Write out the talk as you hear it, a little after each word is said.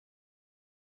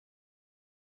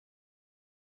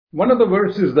One of the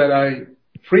verses that I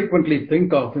frequently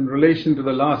think of in relation to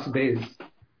the last days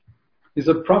is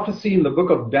a prophecy in the book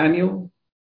of Daniel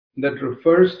that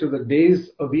refers to the days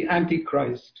of the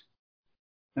Antichrist.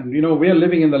 And we are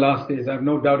living in the last days. I have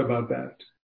no doubt about that.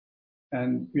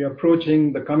 And we are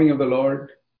approaching the coming of the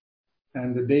Lord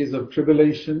and the days of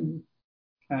tribulation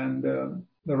and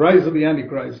the rise of the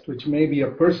Antichrist, which may be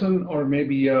a person or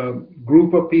maybe a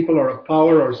group of people or a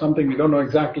power or something. We don't know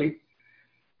exactly.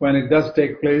 When it does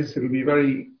take place, it will be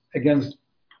very against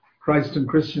Christ and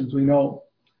Christians, we know.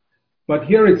 But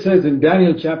here it says in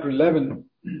Daniel chapter 11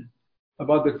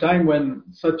 about the time when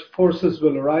such forces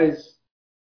will arise.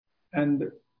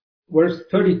 And verse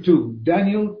 32,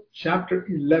 Daniel chapter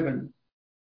 11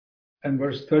 and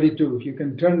verse 32, if you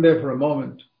can turn there for a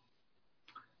moment.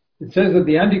 It says that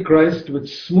the Antichrist, with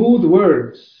smooth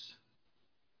words,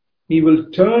 he will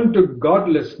turn to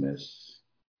godlessness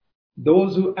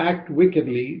those who act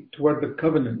wickedly toward the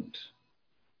covenant.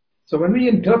 So when we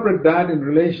interpret that in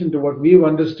relation to what we've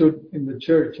understood in the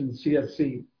church in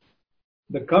CSC,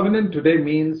 the covenant today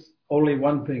means only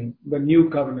one thing, the new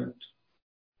covenant.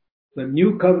 The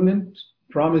new covenant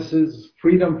promises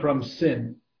freedom from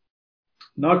sin,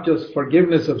 not just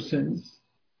forgiveness of sins,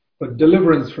 but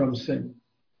deliverance from sin.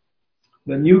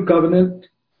 The new covenant,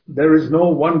 there is no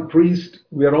one priest,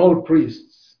 we are all priests.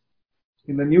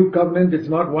 In the new covenant, it's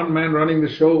not one man running the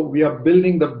show. We are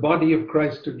building the body of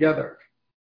Christ together.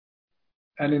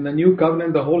 And in the new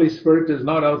covenant, the Holy Spirit is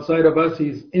not outside of us,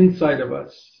 He's inside of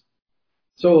us.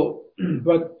 So,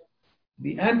 but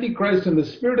the Antichrist and the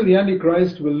spirit of the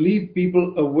Antichrist will lead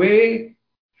people away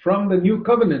from the new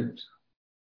covenant.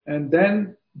 And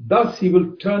then, thus, he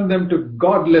will turn them to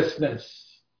godlessness.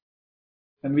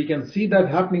 And we can see that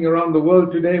happening around the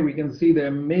world today. We can see the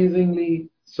amazingly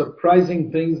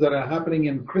surprising things that are happening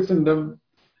in Christendom,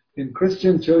 in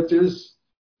Christian churches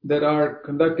that are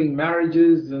conducting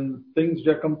marriages and things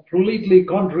that are completely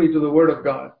contrary to the Word of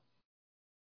God.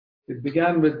 It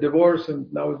began with divorce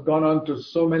and now it's gone on to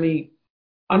so many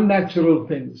unnatural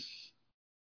things.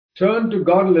 Turn to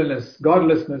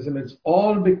godlessness, and it's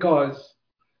all because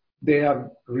they have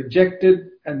rejected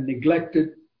and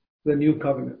neglected the new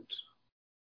covenant.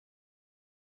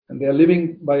 And they are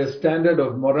living by a standard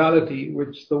of morality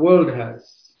which the world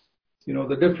has.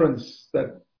 The difference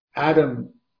that Adam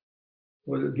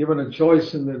was given a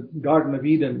choice in the Garden of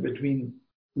Eden between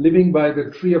living by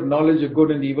the tree of knowledge of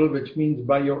good and evil, which means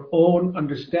by your own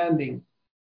understanding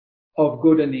of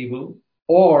good and evil,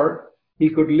 or he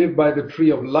could live by the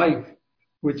tree of life,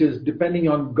 which is depending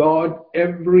on God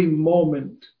every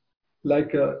moment,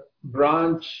 like a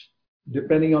branch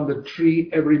depending on the tree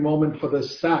every moment for the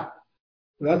sap.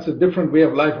 That's a different way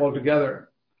of life altogether.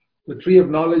 The tree of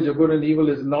knowledge of good and evil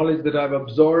is knowledge that I've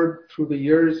absorbed through the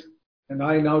years, and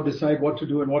I now decide what to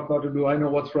do and what not to do. I know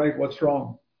what's right, what's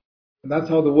wrong. And that's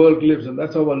how the world lives, and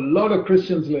that's how a lot of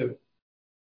Christians live.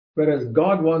 Whereas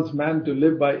God wants man to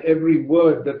live by every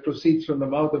word that proceeds from the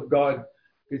mouth of God.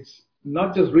 It's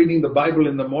not just reading the Bible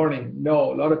in the morning.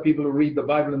 No, a lot of people who read the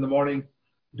Bible in the morning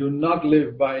do not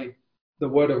live by the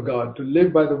Word of God. To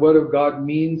live by the Word of God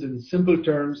means, in simple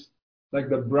terms, like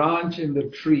the branch in the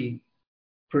tree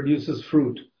produces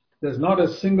fruit. There's not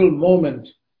a single moment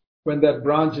when that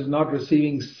branch is not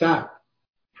receiving sap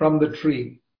from the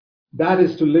tree. That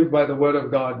is to live by the Word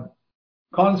of God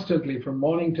constantly from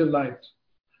morning till night.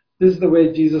 This is the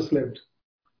way Jesus lived.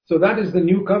 So that is the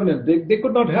new covenant. They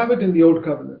could not have it in the old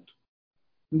covenant.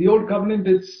 In the old covenant,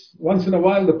 it's once in a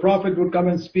while the prophet would come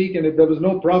and speak, and if there was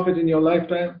no prophet in your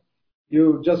lifetime,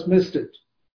 you just missed it.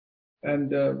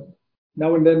 And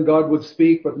now and then God would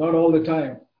speak, but not all the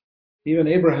time. Even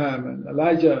Abraham and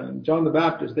Elijah and John the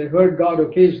Baptist, they heard God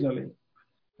occasionally.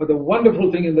 But the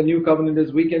wonderful thing in the new covenant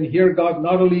is we can hear God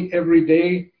not only every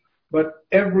day, but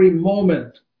every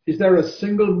moment. Is there a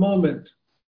single moment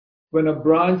when a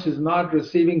branch is not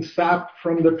receiving sap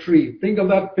from the tree? Think of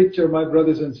that picture, my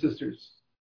brothers and sisters.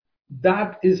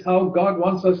 That is how God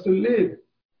wants us to live.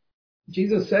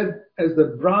 Jesus said, as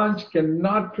the branch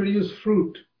cannot produce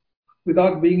fruit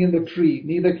without being in the tree,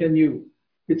 neither can you.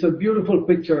 It's a beautiful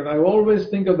picture, and I always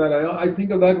think of that. I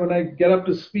think of that when I get up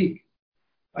to speak.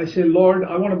 I say, Lord,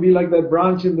 I want to be like that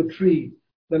branch in the tree.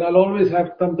 Then I'll always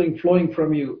have something flowing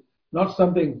from you, not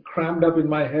something crammed up in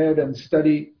my head and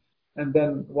study and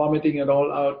then vomiting it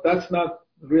all out. That's not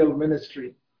real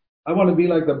ministry. I want to be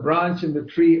like the branch in the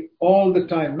tree all the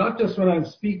time, not just when I'm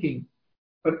speaking,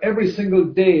 but every single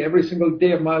day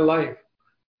of my life.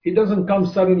 It doesn't come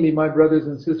suddenly, my brothers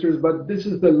and sisters, but this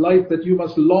is the life that you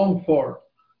must long for.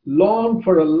 Long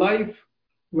for a life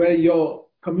where your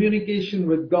communication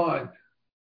with God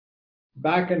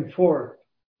back and forth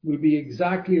will be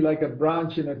exactly like a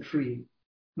branch in a tree.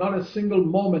 Not a single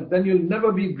moment. Then you'll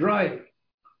never be dry.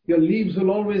 Your leaves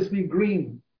will always be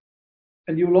green,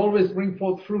 and you will always bring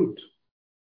forth fruit.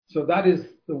 So that is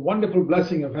the wonderful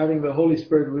blessing of having the Holy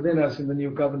Spirit within us in the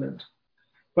new covenant.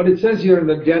 But it says here in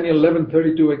the Daniel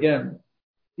 11:32 again,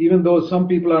 even though some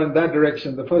people are in that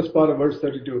direction, the first part of verse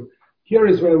 32, here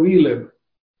is where we live.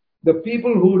 The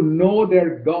people who know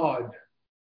their God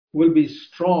will be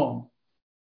strong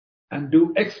and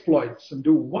do exploits and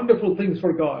do wonderful things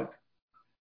for God.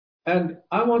 And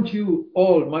I want you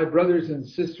all, my brothers and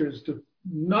sisters,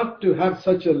 not to have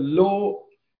such a low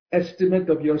estimate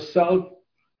of yourself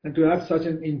and to have such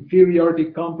an inferiority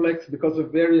complex because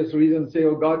of various reasons, say,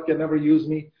 oh, God can never use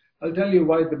me. I'll tell you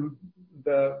why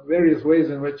the various ways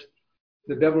in which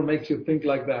the devil makes you think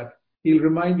like that. He'll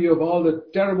remind you of all the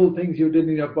terrible things you did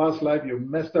in your past life. You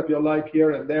messed up your life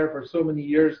here and there for so many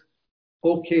years.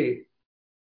 Okay.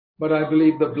 But I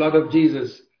believe the blood of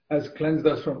Jesus has cleansed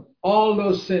us from all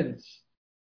those sins.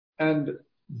 And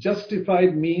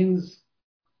justified means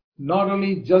not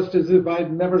only just as if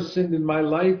I'd never sinned in my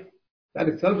life. That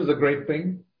itself is a great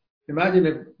thing. Imagine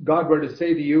if God were to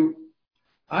say to you,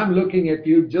 I'm looking at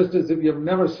you just as if you've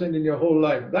never sinned in your whole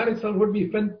life. That itself would be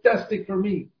fantastic for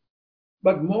me.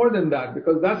 But more than that,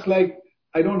 because that's like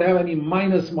I don't have any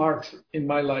minus marks in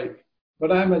my life,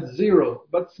 but I'm at zero.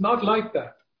 But it's not like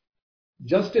that.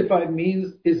 Justified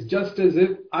means it's just as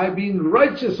if I've been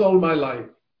righteous all my life.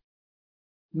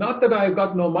 Not that I've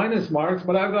got no minus marks,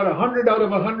 but I've got 100 out of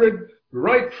 100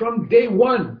 right from day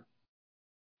one.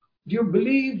 Do you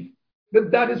believe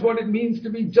that that is what it means to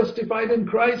be justified in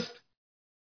Christ?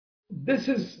 This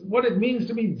is what it means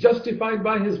to be justified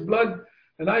by His blood.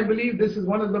 And I believe this is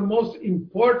one of the most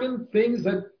important things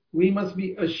that we must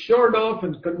be assured of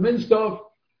and convinced of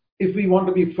if we want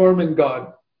to be firm in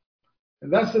God.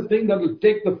 And that's the thing that will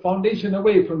take the foundation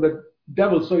away from the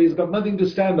devil, so he's got nothing to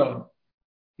stand on.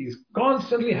 He's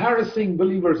constantly harassing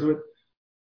believers with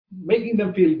making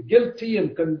them feel guilty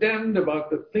and condemned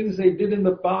about the things they did in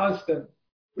the past and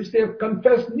which they have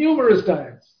confessed numerous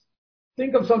times.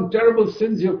 Think of some terrible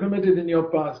sins you've committed in your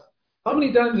past. How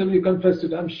many times have you confessed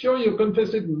it? I'm sure you've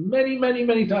confessed it many, many,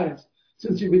 many times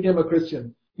since you became a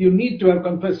Christian. You need to have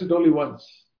confessed it only once.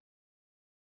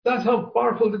 That's how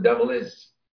powerful the devil is,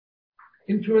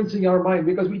 influencing our mind,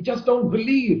 because we just don't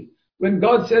believe when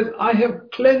God says, I have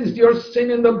cleansed your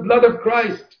sin in the blood of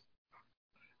Christ.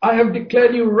 I have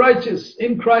declared you righteous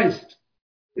in Christ.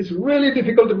 It's really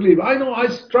difficult to believe. I know I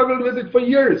struggled with it for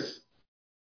years.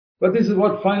 But this is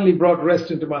what finally brought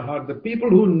rest into my heart. The people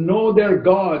who know their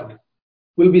God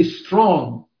will be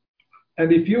strong.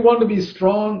 And if you want to be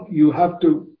strong, you have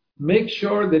to make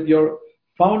sure that you're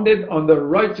founded on the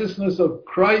righteousness of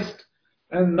Christ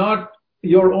and not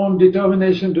your own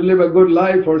determination to live a good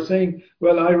life or saying,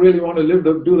 well, I really want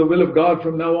to do the will of God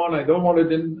from now on. I don't want to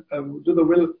do the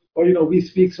will. Or, we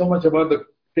speak so much about the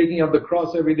taking up the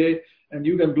cross every day, and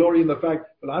you can glory in the fact,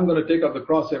 well, I'm going to take up the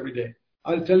cross every day.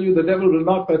 I'll tell you, the devil will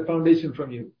knock that foundation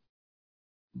from you.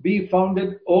 Be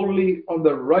founded only on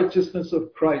the righteousness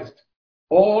of Christ.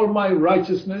 All my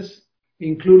righteousness,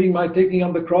 including my taking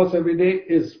up the cross every day,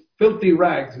 is filthy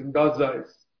rags in God's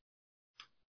eyes.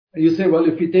 And you say, well,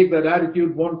 if we take that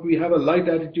attitude, won't we have a light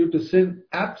attitude to sin?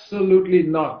 Absolutely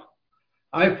not.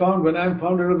 I found when I'm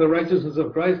founded on the righteousness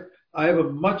of Christ, I have a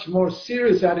much more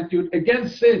serious attitude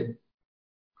against sin.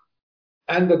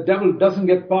 And the devil doesn't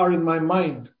get power in my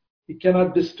mind. He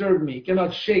cannot disturb me. He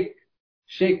cannot shake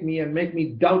me and make me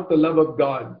doubt the love of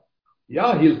God.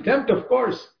 Yeah, he'll tempt, of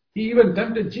course. He even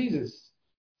tempted Jesus.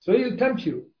 So he'll tempt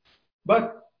you.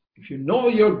 But if you know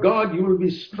your God, you will be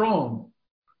strong.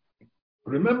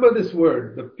 Remember this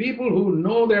word. The people who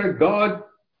know their God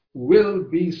will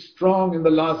be strong in the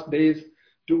last days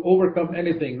to overcome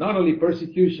anything, not only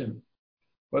persecution,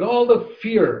 but all the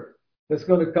fear that's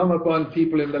going to come upon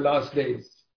people in the last days.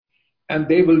 And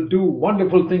they will do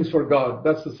wonderful things for God.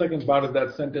 That's the second part of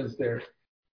that sentence there.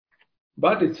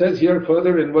 But it says here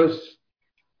further in verse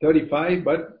 35,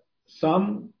 but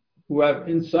some who have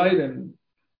insight and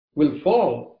will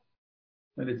fall.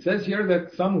 And it says here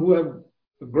that some who have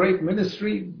a great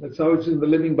ministry, that's how it's in the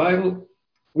Living Bible,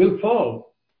 will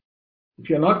fall. If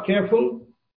you're not careful,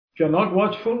 if you're not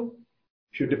watchful,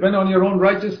 if you depend on your own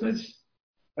righteousness,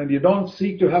 and you don't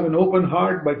seek to have an open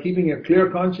heart by keeping a clear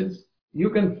conscience, you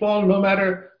can fall no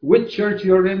matter which church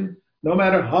you're in, no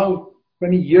matter how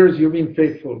many years you've been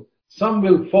faithful. Some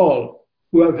will fall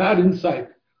who have had insight,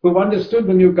 who have understood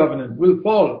the new covenant, will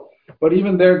fall. But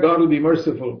even there, God will be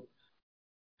merciful.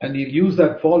 And He'll use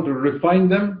that fall to refine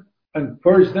them and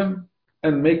purge them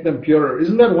and make them purer.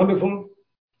 Isn't that wonderful?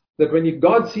 That when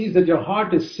God sees that your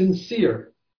heart is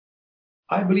sincere,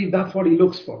 I believe that's what he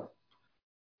looks for.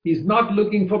 He's not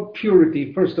looking for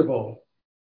purity, first of all.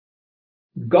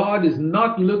 God is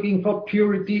not looking for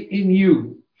purity in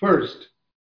you first.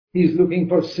 He's looking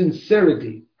for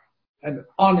sincerity and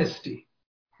honesty.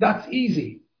 That's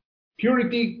easy.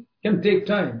 Purity can take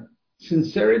time.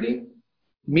 Sincerity,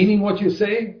 meaning what you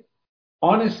say,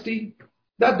 honesty,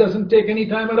 that doesn't take any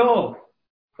time at all.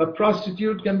 A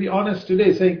prostitute can be honest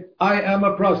today, saying, I am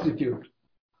a prostitute.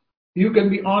 You can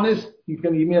be honest. You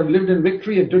may have lived in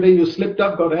victory and today you slipped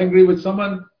up, got angry with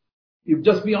someone. You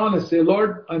just be honest. Say,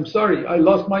 Lord, I'm sorry. I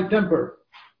lost my temper.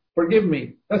 Forgive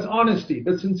me. That's honesty.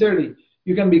 That's sincerity.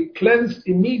 You can be cleansed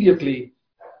immediately.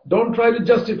 Don't try to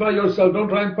justify yourself. Don't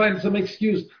try and find some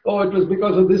excuse. Oh, it was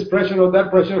because of this pressure or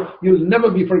that pressure. You'll never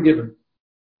be forgiven.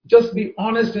 Just be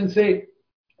honest and say,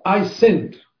 I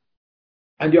sinned.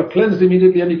 And you're cleansed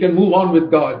immediately and you can move on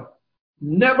with God.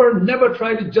 Never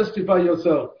try to justify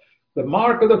yourself. The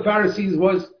mark of the Pharisees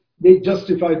was they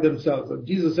justified themselves. And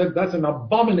Jesus said that's an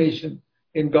abomination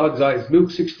in God's eyes. Luke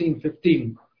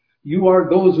 16:15. You are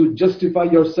those who justify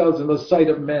yourselves in the sight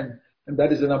of men, and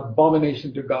that is an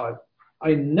abomination to God.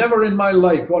 I never in my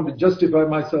life want to justify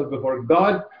myself before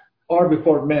God or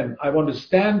before men. I want to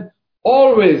stand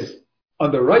always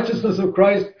on the righteousness of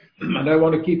Christ, and I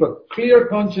want to keep a clear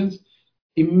conscience.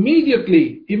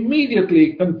 Immediately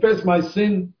confess my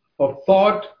sin of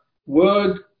thought,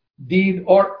 word, deed,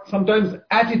 or sometimes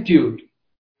attitude.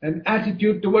 An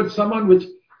attitude towards someone which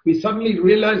we suddenly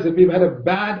realize that we've had a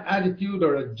bad attitude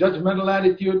or a judgmental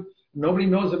attitude. Nobody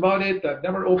knows about it. I've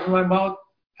never opened my mouth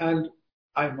and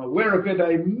I'm aware of it.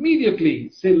 I immediately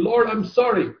say, Lord, I'm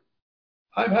sorry.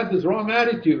 I've had this wrong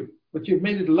attitude, but you've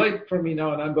made it light for me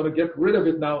now and I'm going to get rid of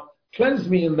it now. Cleanse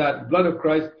me in that blood of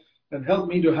Christ and help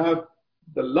me to have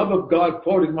the love of God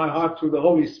poured in my heart through the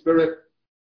Holy Spirit.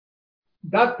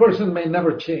 That person may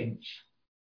never change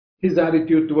his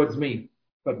attitude towards me,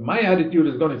 but my attitude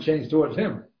is going to change towards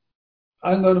him.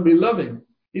 I'm going to be loving.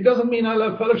 It doesn't mean I'll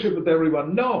have fellowship with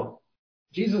everyone. No.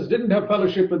 Jesus didn't have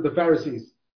fellowship with the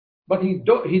Pharisees, but he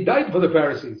died for the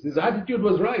Pharisees. His attitude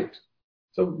was right.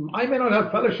 So I may not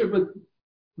have fellowship with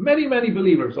many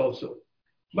believers also,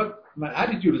 but my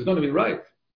attitude is going to be right.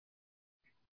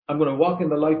 I'm going to walk in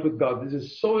the light with God. This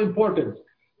is so important.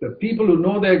 The people who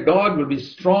know their God will be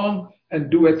strong and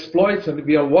do exploits, and if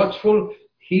we are watchful,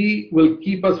 He will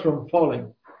keep us from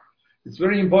falling. It's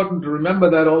very important to remember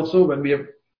that also when we have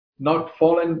not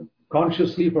fallen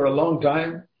consciously for a long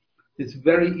time. It's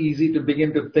very easy to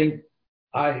begin to think,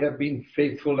 I have been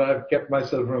faithful, I have kept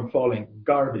myself from falling.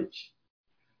 Garbage.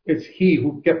 It's He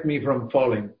who kept me from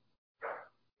falling.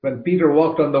 When Peter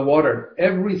walked on the water,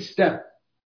 every step,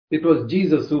 it was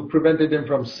Jesus who prevented him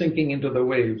from sinking into the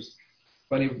waves.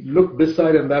 When he looked this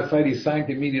side and that side, he sank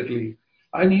immediately.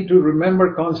 I need to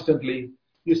remember constantly.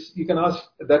 You can ask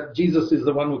that Jesus is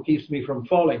the one who keeps me from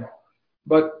falling.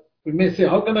 But we may say,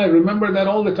 how can I remember that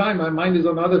all the time? My mind is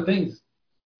on other things.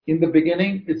 In the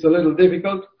beginning, it's a little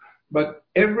difficult, but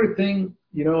everything,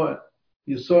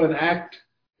 you saw an act,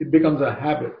 it becomes a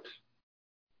habit.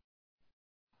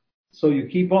 So you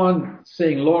keep on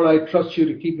saying, Lord, I trust you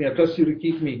to keep me. I trust you to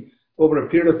keep me. Over a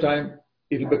period of time,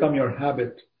 it will become your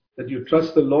habit that you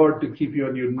trust the Lord to keep you,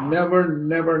 and you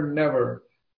never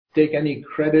take any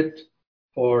credit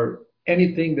for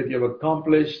anything that you have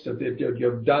accomplished, that you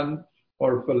have done,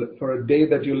 or for a day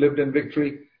that you lived in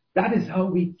victory. That is how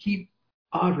we keep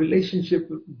our relationship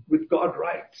with God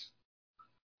right.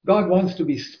 God wants to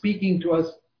be speaking to us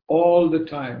all the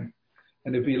time.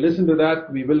 And if we listen to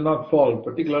that, we will not fall,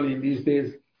 particularly in these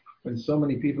days when so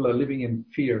many people are living in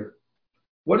fear.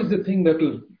 What is the thing that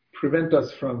will prevent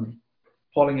us from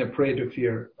falling a prey to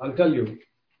fear? I'll tell you.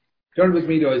 Turn with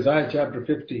me to Isaiah chapter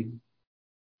 50.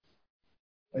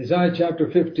 Isaiah chapter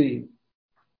 50.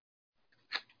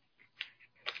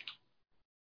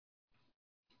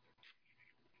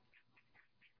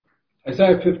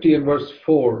 Isaiah 50 and verse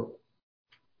 4.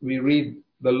 We read,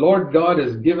 the Lord God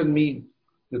has given me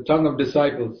the tongue of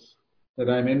disciples, that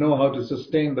I may know how to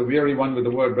sustain the weary one with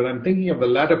the word. But I'm thinking of the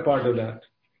latter part of that.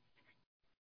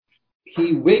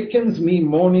 He wakens me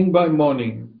morning by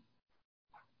morning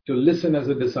to listen as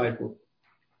a disciple.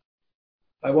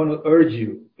 I want to urge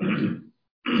you,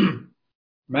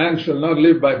 man shall not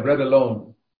live by bread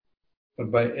alone,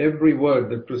 but by every word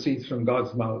that proceeds from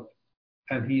God's mouth.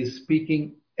 And He is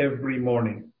speaking every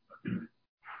morning.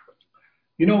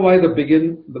 You know why the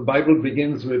Bible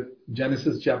begins with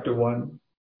Genesis chapter 1,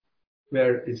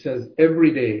 where it says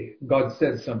every day God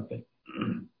said something.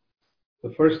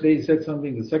 The first day He said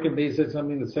something, the second day He said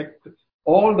something,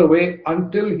 all the way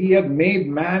until He had made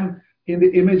man in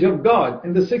the image of God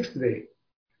in the sixth day.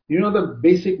 You know the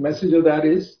basic message of that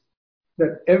is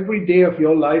that every day of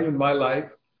your life and my life,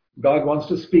 God wants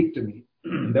to speak to me.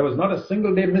 There was not a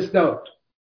single day missed out.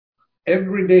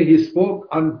 Every day he spoke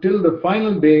until the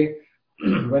final day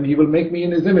when he will make me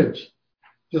in his image,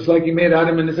 just like he made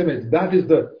Adam in his image. That is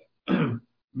the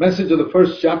message of the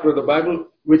first chapter of the Bible,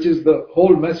 which is the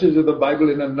whole message of the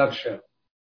Bible in a nutshell.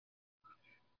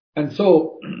 And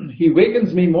so he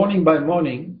wakens me morning by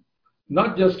morning,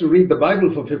 not just to read the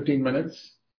Bible for 15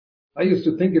 minutes. I used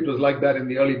to think it was like that in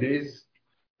the early days,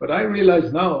 but I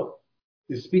realize now,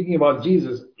 he's speaking about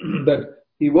Jesus, that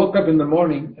he woke up in the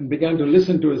morning and began to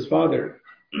listen to his Father,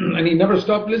 and he never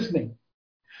stopped listening,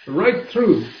 right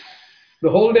through the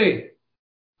whole day.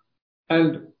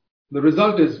 And the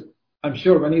result is, I'm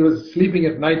sure when he was sleeping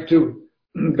at night too,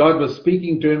 God was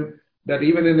speaking to him, that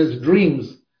even in his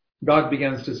dreams, God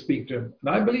begins to speak to him.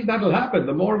 And I believe that will happen.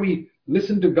 The more we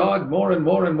listen to God more and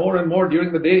more and more and more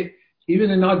during the day, even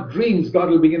in our dreams, God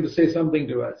will begin to say something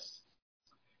to us.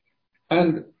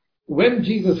 And when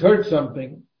Jesus heard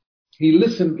something, he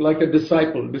listened like a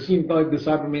disciple. Listening like a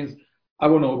disciple means I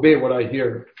want to obey what I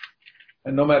hear,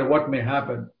 and no matter what may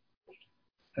happen.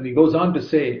 And he goes on to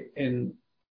say in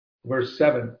verse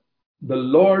 7, the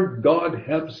Lord God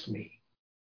helps me,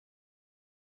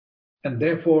 and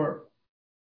therefore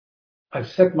I've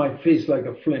set my face like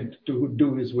a flint to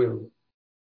do his will.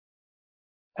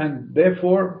 And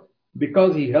therefore,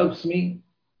 because he helps me,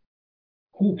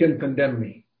 who can condemn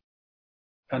me?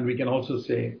 And we can also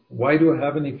say, why do I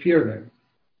have any fear then?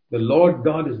 The Lord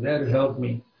God is there to help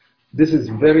me. This is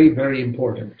very, very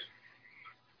important.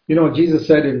 You know, Jesus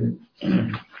said in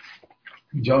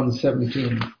John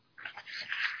 17,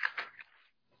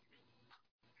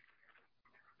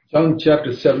 John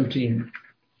chapter 17,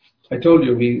 I told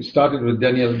you we started with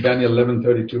Daniel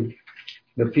 11:32.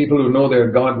 The people who know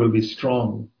their God will be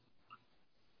strong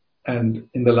and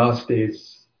in the last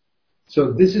days.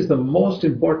 So this is the most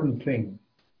important thing,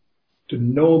 to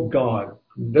know God.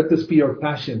 Let this be your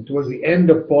passion. Towards the end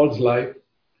of Paul's life,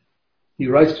 he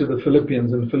writes to the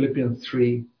Philippians in Philippians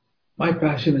 3, my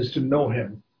passion is to know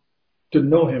him. To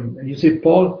know him. And you say,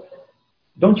 Paul,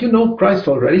 don't you know Christ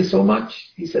already so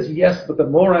much? He says, yes, but the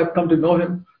more I've come to know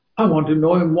him, I want to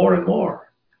know him more and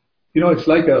more. You know, it's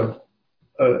like a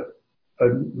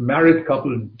married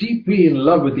couple deeply in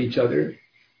love with each other.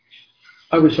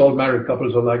 I wish all married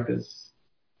couples were like this.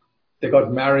 They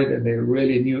got married and they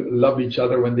really loved each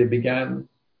other when they began.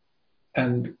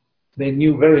 And they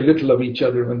knew very little of each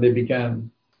other when they began.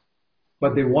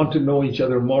 But they want to know each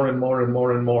other more and more and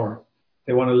more and more.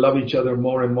 They want to love each other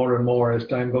more and more and more as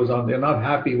time goes on. They're not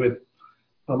happy with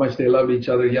how much they loved each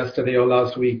other yesterday or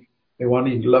last week. They want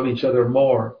to love each other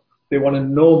more. They want to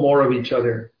know more of each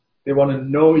other. They want to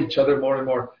know each other more and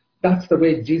more. That's the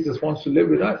way Jesus wants to live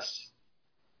with us.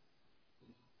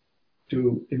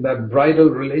 In that bridal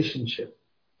relationship.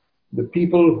 The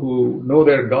people who know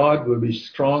their God will be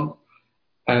strong.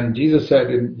 And Jesus said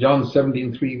in John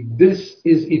 17:3, this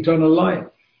is eternal life,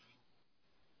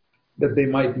 that they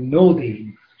might know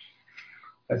thee.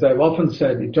 As I've often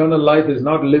said, eternal life is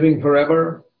not living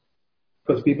forever,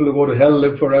 because people who go to hell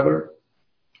live forever.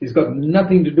 It's got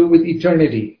nothing to do with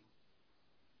eternity.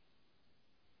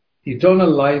 Eternal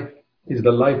life is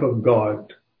the life of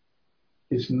God.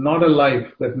 It's not a life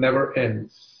that never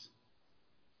ends.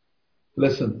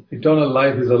 Listen, eternal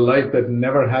life is a life that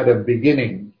never had a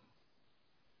beginning.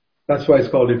 That's why it's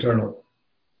called eternal.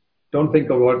 Don't think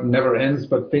of what never ends,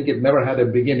 but think it never had a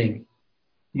beginning.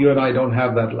 You and I don't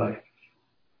have that life.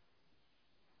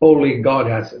 Only God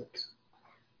has it.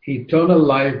 Eternal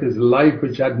life is life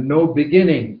which had no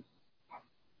beginning.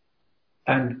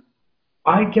 And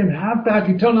I can have that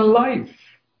eternal life.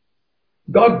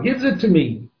 God gives it to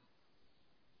me.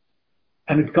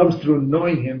 And it comes through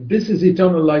knowing him. This is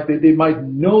eternal life, that they might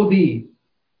know thee,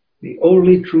 the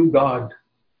only true God,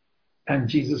 and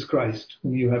Jesus Christ,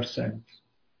 whom you have sent.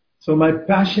 So my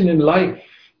passion in life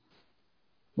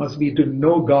must be to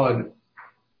know God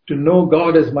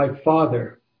as my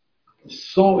Father.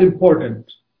 So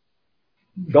important.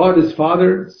 God is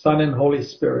Father, Son, and Holy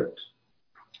Spirit.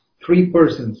 3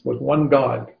 persons, but one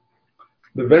God.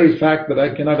 The very fact that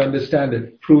I cannot understand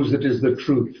it proves it is the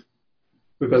truth.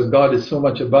 Because God is so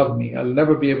much above me. I'll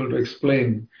never be able to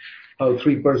explain how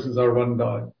 3 persons are one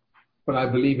God. But I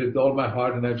believe it with all my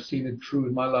heart, and I've seen it true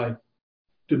in my life.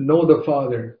 To know the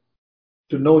Father,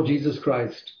 to know Jesus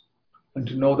Christ, and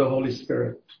to know the Holy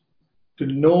Spirit. To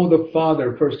know the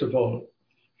Father, first of all.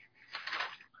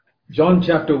 John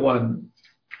chapter 1,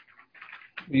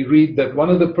 we read that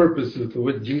one of the purposes for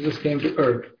which Jesus came to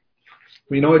earth,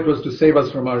 we know it was to save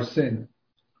us from our sin.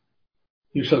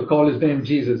 You shall call his name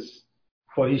Jesus,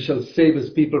 for he shall save his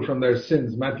people from their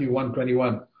sins. Matthew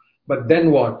 1:21. But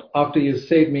then what? After you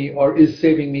saved me or is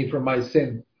saving me from my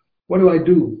sin, what do I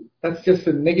do? That's just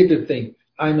a negative thing.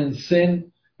 I'm in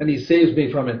sin and he saves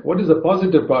me from it. What is the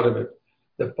positive part of it?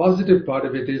 The positive part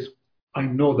of it is I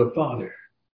know the Father.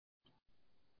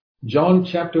 John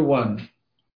chapter 1,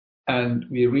 and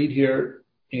we read here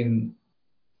in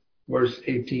verse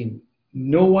 18,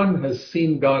 no one has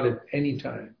seen God at any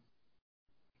time.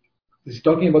 He's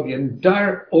talking about the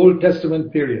entire Old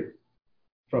Testament period,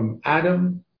 from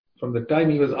Adam, from the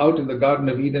time he was out of the Garden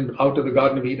of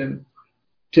Eden,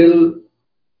 till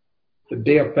the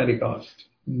day of Pentecost.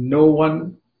 No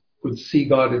one could see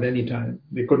God at any time.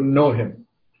 They couldn't know him.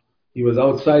 He was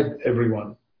outside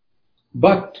everyone.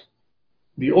 But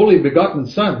the only begotten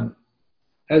Son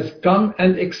has come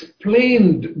and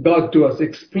explained God to us,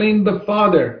 explained the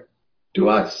Father to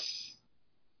us.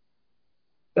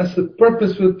 That's the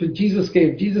purpose with which Jesus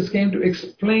came. Jesus came to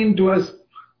explain to us,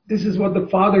 this is what the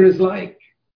Father is like.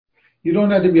 You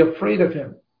don't have to be afraid of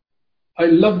him. I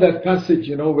love that passage,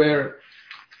 where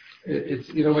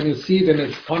it's, when you see it in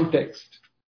its context,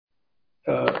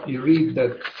 you read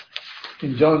that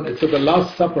in John, it's at the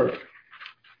Last Supper,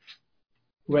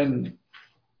 when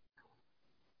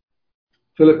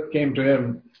Philip came to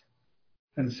him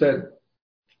and said,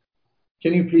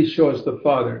 can you please show us the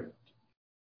Father?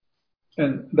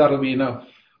 And that'll be enough.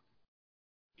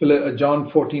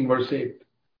 John 14 verse 8.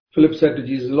 Philip said to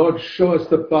Jesus, Lord, show us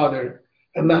the Father,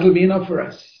 and that'll be enough for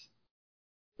us.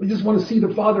 We just want to see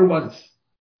the Father once.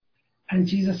 And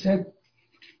Jesus said,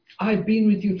 I've been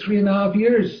with you 3.5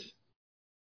 years.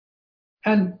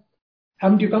 And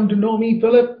haven't you come to know me,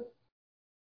 Philip?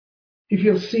 If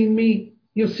you've seen me,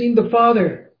 you've seen the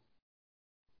Father.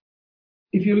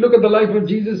 If you look at the life of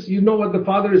Jesus, you know what the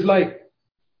Father is like.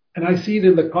 And I see it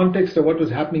in the context of what was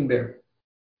happening there.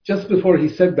 Just before he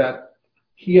said that,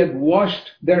 he had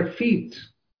washed their feet.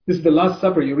 This is the Last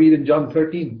Supper you read in John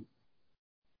 13.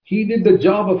 He did the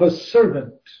job of a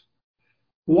servant,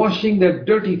 washing their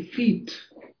dirty feet.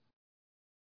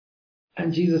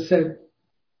 And Jesus said,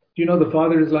 do you know the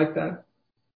Father is like that?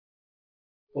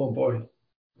 Oh boy.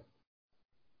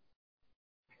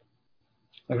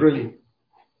 That really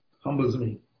humbles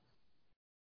me.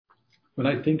 When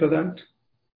I think of that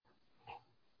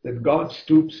God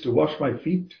stoops to wash my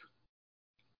feet,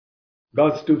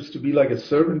 God stoops to be like a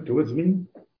servant towards me.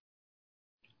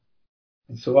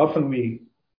 And so often we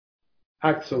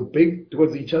act so big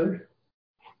towards each other.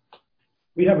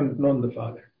 We haven't known the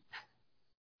Father.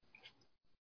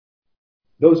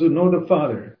 Those who know the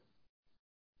Father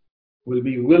will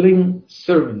be willing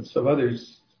servants of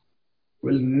others,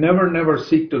 will never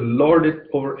seek to lord it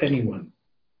over anyone.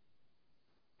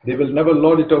 They will never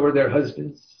lord it over their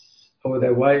husbands, over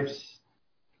their wives,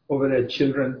 over their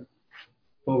children,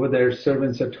 over their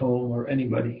servants at home or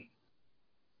anybody.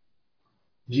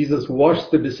 Jesus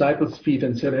washed the disciples' feet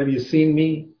and said, have you seen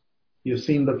me? You've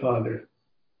seen the Father.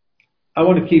 I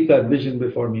want to keep that vision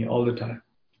before me all the time,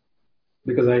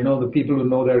 because I know the people who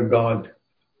know their God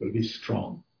will be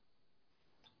strong.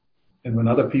 And when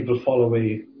other people fall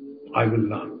away, I will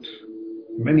not.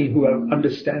 Many who have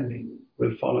understanding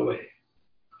will fall away,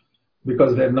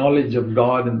 because their knowledge of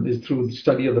God is through the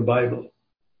study of the Bible.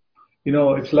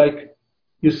 It's like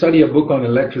you study a book on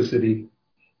electricity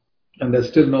and there's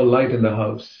still no light in the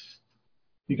house.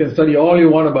 You can study all you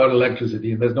want about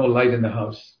electricity and there's no light in the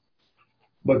house.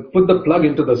 But put the plug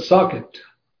into the socket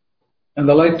and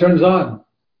the light turns on.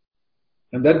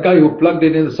 And that guy who plugged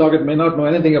it in the socket may not know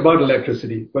anything about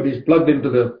electricity, but he's plugged into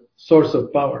the source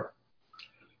of power.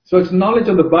 So its knowledge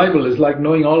of the Bible is like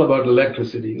knowing all about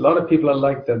electricity. A lot of people are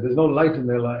like that. There's no light in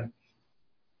their life.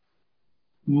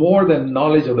 More than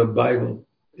knowledge of the Bible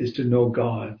is to know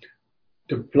God,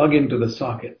 to plug into the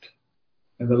socket,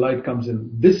 and the light comes in.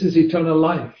 This is eternal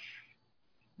life.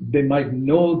 They might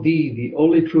know thee, the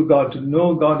only true God, to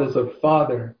know God as a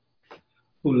Father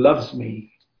who loves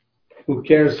me, who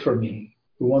cares for me,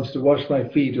 who wants to wash my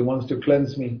feet, who wants to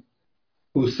cleanse me,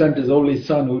 who sent his only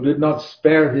Son, who did not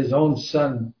spare his own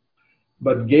Son,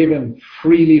 but gave him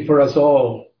freely for us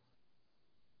all.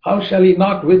 How shall he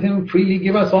not with him freely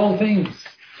give us all things?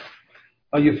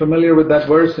 Are you familiar with that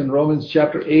verse in Romans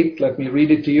chapter 8? Let me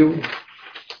read it to you.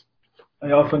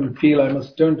 I often feel I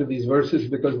must turn to these verses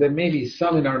because there may be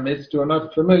some in our midst who are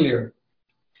not familiar.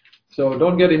 So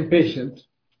don't get impatient.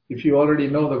 If you already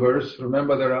know the verse,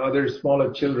 remember there are other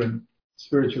smaller children,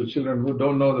 spiritual children, who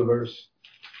don't know the verse.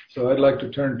 So I'd like to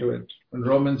turn to it. In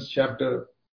Romans chapter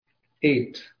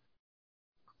 8,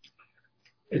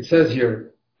 it says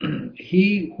here,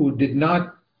 he who did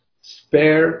not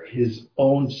spare his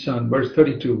own Son. Verse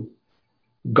 32.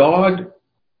 God,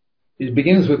 it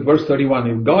begins with verse 31.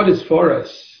 If God is for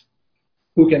us,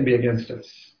 Who can be against us?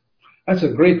 That's a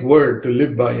great word to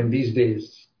live by in these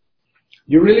days.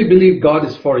 You really believe God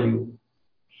is for you,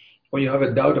 or you have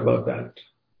a doubt about that,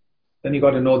 then you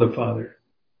got to know the Father.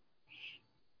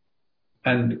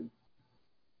 And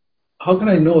how can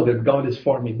I know that God is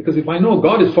for me? Because if I know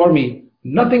God is for me,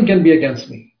 nothing can be against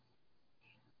me.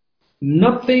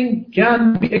 Nothing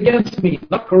can be against me.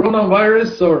 Not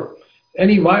coronavirus or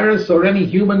any virus or any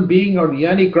human being or the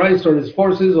Antichrist or his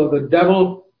forces or the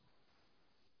devil.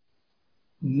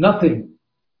 Nothing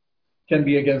can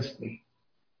be against me.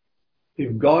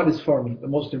 If God is for me, the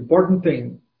most important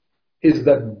thing is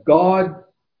that God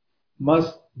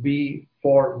must be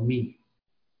for me.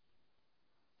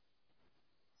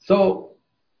 So,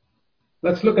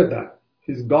 let's look at that.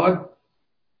 Is God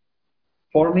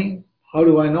for me? How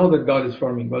do I know that God is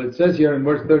for me? Well, it says here in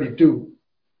verse 32,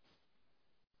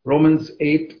 Romans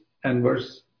 8 and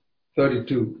verse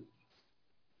 32.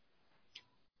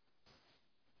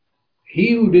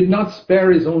 He who did not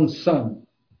spare his own son,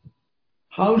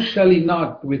 how shall he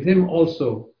not with him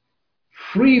also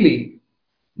freely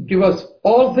give us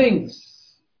all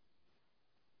things?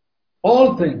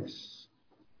 All things.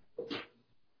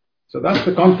 So that's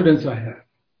the confidence I have.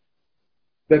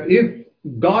 That if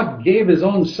God gave his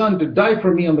own son to die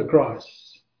for me on the cross,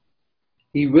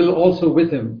 he will also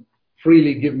with him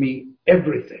freely give me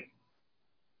everything.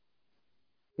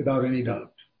 Without any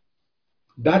doubt.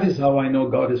 That is how I know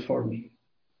God is for me.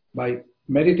 By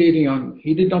meditating on,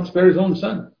 he did not spare his own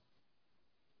son.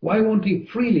 Why won't he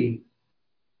freely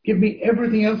give me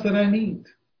everything else that I need?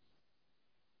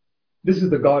 This is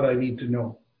the God I need to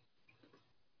know.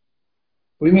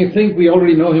 We may think we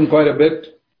already know him quite a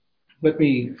bit. Let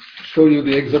me show you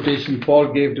the exhortation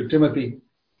Paul gave to Timothy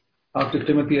after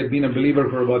Timothy had been a believer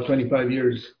for about 25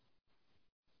 years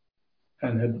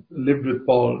and had lived with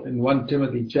Paul in 1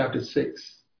 Timothy chapter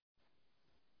 6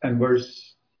 and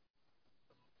verse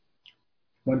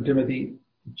 1 Timothy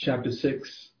chapter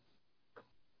 6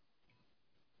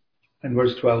 and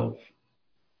verse 12.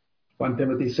 1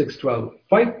 Timothy 6:12.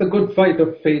 Fight the good fight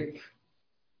of faith.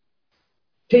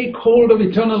 Take hold of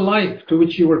eternal life to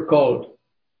which you were called.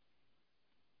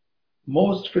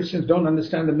 Most Christians don't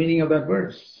understand the meaning of that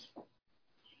verse.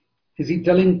 Is he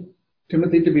telling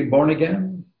Timothy to be born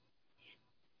again?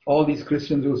 All these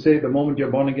Christians who say the moment you're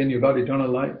born again, you got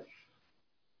eternal life.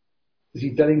 Is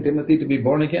he telling Timothy to be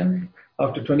born again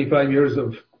after 25 years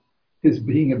of his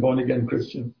being a born again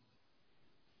Christian?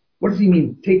 What does he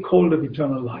mean? Take hold of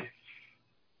eternal life.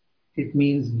 It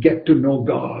means get to know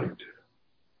God.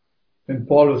 When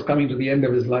Paul was coming to the end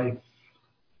of his life,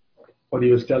 what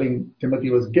he was telling Timothy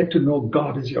was get to know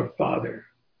God as your Father.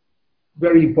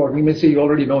 Very important. You may say you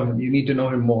already know him. You need to know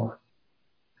him more.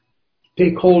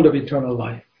 Take hold of eternal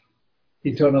life.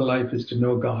 Eternal life is to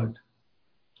know God.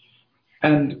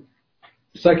 And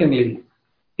secondly,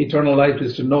 eternal life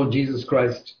is to know Jesus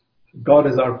Christ. God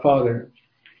as our Father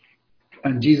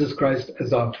and Jesus Christ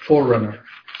as our forerunner.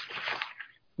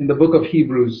 In the book of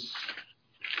Hebrews,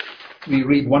 we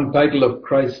read one title of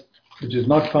Christ which is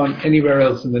not found anywhere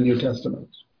else in the New Testament.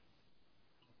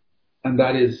 And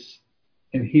that is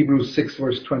in Hebrews 6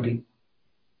 verse 20.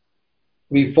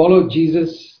 We follow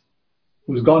Jesus,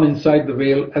 who's gone inside the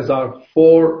veil, as our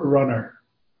forerunner.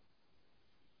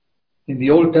 In the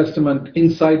Old Testament,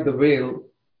 inside the veil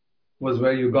was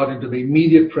where you got into the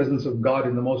immediate presence of God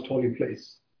in the most holy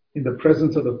place, in the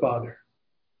presence of the Father.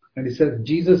 And he says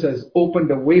Jesus has opened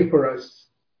a way for us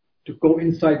to go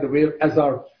inside the veil as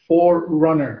our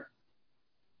forerunner.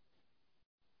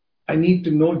 I need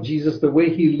to know Jesus the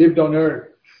way he lived on earth.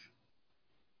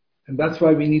 And that's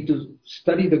why we need to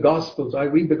study the Gospels. I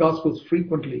read the Gospels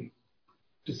frequently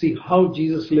to see how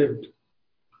Jesus lived.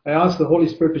 I ask the Holy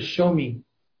Spirit to show me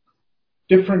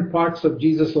different parts of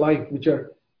Jesus' life which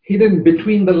are hidden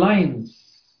between the lines.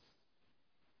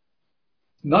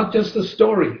 Not just the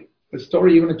story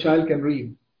even a child can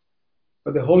read,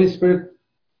 but the Holy Spirit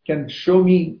can show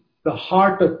me the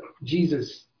heart of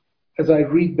Jesus as I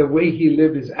read the way he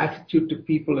lived, his attitude to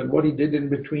people and what he did in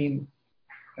between,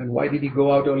 and why did he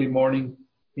go out early morning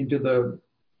into the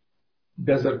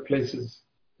desert places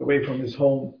away from his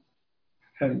home,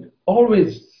 and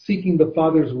always seeking the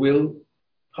Father's will,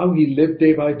 how he lived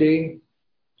day by day.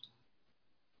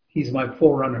 He's my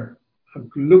forerunner.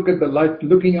 Look at the life,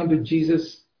 looking unto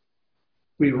Jesus,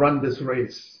 we run this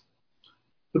race.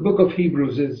 The book of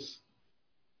Hebrews is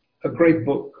a great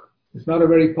book. It's not a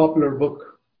very popular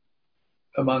book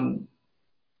among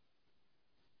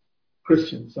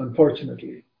Christians,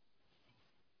 unfortunately.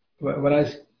 When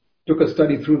I took a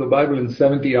study through the Bible in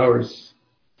 70 hours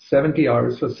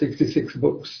for 66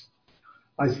 books,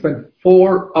 I spent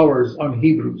 4 hours on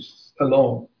Hebrews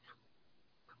alone.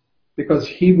 because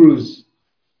Hebrews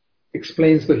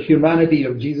explains the humanity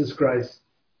of Jesus Christ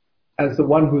as the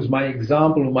one who's my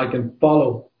example, whom I can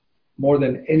follow more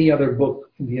than any other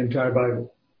book in the entire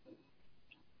Bible.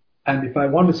 And if I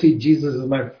want to see Jesus as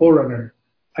my forerunner,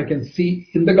 I can see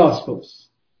in the Gospels,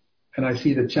 and I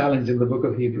see the challenge in the book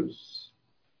of Hebrews.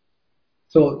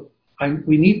 So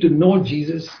we need to know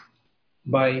Jesus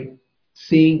by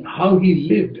seeing how he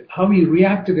lived, how he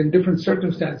reacted in different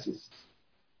circumstances.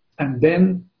 And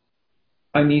then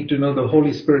I need to know the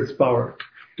Holy Spirit's power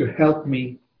to help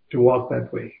me to walk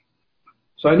that way.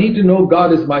 So I need to know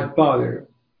God is my Father.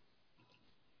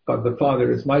 God the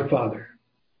Father is my Father.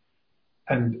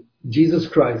 And Jesus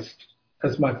Christ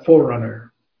as my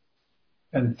forerunner.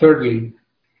 And thirdly,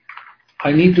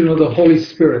 I need to know the Holy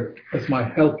Spirit as my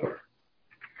helper.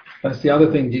 That's the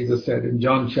other thing Jesus said in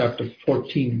John chapter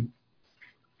 14.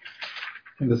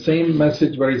 In the same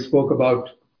message where he spoke about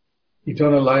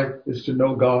eternal life is to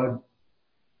know God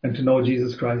and to know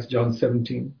Jesus Christ, John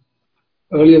 17.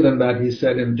 Earlier than that, he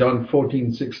said in John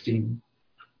 14:16,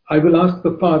 I will ask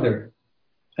the Father,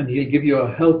 and he'll give you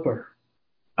a helper,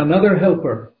 another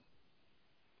helper,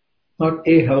 not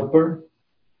a helper,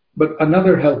 but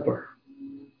another helper,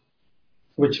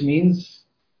 which means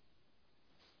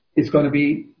it's going to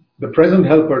be the present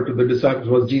helper to the disciples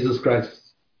was Jesus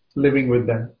Christ living with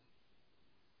them.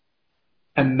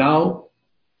 And now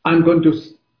I'm going to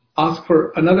ask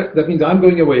for another, that means I'm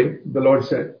going away, the Lord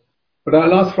said, but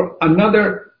I'll ask for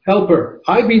another helper.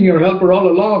 I've been your helper all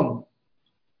along.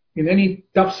 In any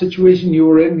tough situation you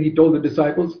were in, he told the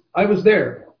disciples, I was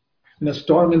there. In a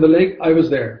storm in the lake, I was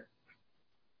there.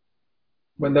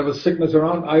 When there was sickness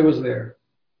around, I was there.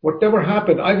 Whatever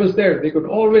happened, I was there. They could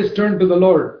always turn to the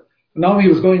Lord. Now he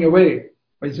was going away.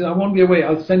 But he said, I won't be away.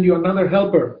 I'll send you another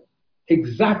helper,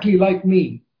 exactly like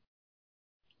me.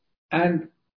 And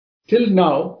till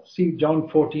now, see John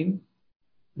 14,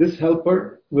 this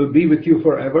helper will be with you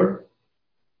forever.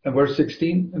 And verse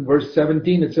 16 and verse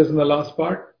 17, it says in the last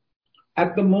part,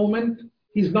 at the moment,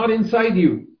 he's not inside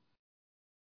you.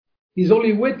 He's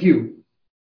only with you.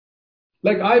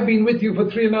 Like I've been with you for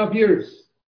 3.5 years.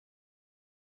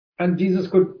 And Jesus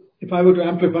could, if I were to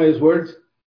amplify his words,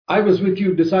 I was with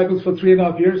you, disciples, for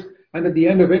 3.5 years. And at the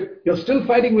end of it, you're still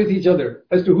fighting with each other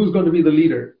as to who's going to be the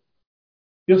leader.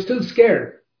 You're still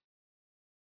scared.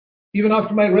 Even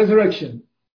after my resurrection,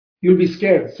 you'll be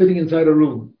scared sitting inside a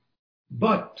room.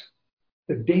 But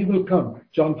the day will come,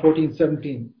 John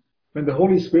 14:17, when the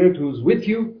Holy Spirit who's with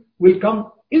you will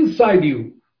come inside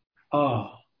you.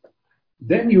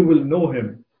 Then you will know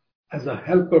him as a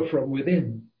helper from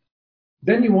within.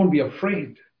 Then you won't be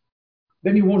afraid.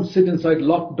 Then you won't sit inside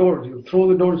locked doors. You'll throw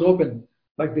the doors open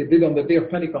like they did on the day of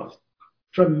Pentecost.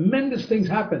 Tremendous things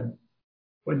happen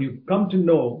when you come to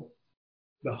know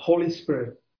the Holy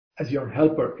Spirit as your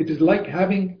helper. It is like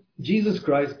having Jesus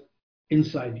Christ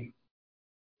inside you.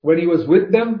 When he was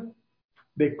with them,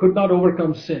 they could not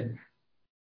overcome sin.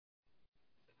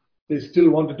 They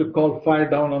still wanted to call fire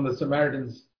down on the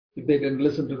Samaritans if they didn't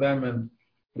listen to them, and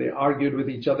they argued with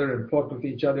each other and fought with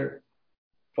each other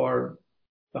for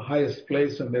the highest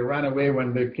place, and they ran away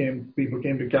when people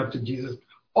came to capture Jesus.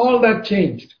 All that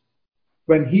changed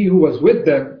when he who was with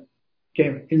them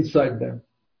came inside them.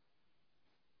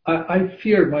 I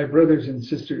fear, my brothers and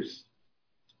sisters,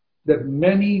 that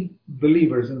many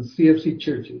believers in CFC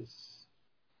churches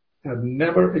have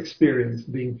never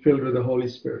experienced being filled with the Holy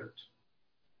Spirit.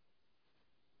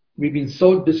 We've been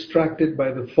so distracted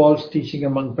by the false teaching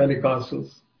among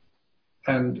Pentecostals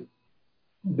and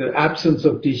the absence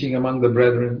of teaching among the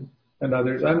brethren and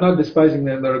others. I'm not despising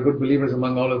them. There are good believers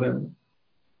among all of them.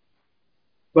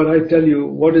 But I tell you,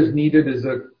 what is needed is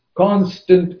a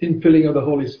constant infilling of the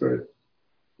Holy Spirit.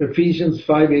 Ephesians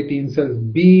 5:18 says,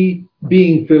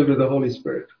 being filled with the Holy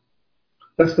Spirit.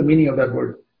 That's the meaning of that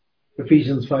word.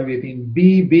 Ephesians 5:18.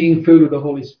 Being filled with the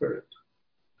Holy Spirit.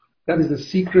 That is the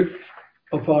secret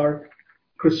of our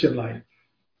Christian life.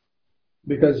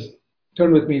 Because,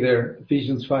 turn with me there,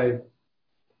 Ephesians 5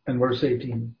 and verse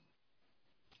 18.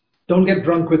 Don't get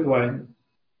drunk with wine,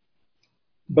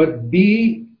 but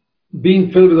being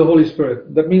filled with the Holy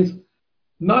Spirit. That means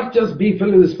not just be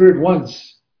filled with the Spirit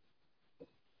once.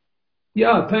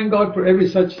 Yeah, thank God for every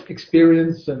such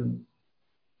experience and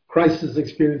crisis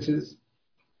experiences.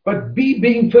 But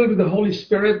being filled with the Holy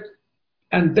Spirit,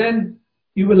 and then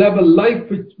you will have a life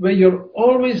where you're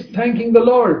always thanking the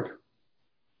Lord.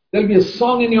 There'll be a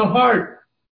song in your heart.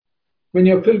 When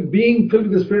you're being filled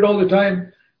with the Spirit all the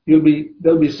time, there'll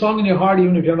be a song in your heart,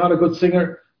 even if you're not a good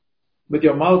singer. With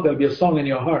your mouth, there'll be a song in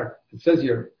your heart. It says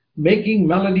here, making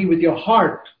melody with your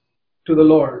heart to the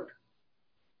Lord.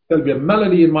 There'll be a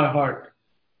melody in my heart.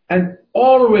 and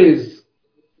always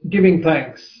giving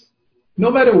thanks,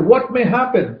 no matter what may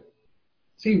happen.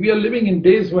 See, we are living in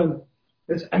days when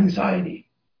there's anxiety,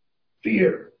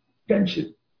 fear,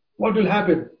 tension. What will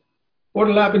happen? What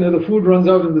will happen if the food runs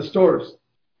out in the stores?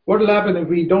 What will happen if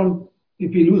we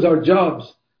lose our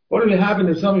jobs? What will happen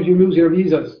if some of you lose your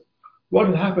visas? What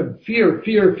will happen? Fear,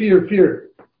 fear, fear, fear.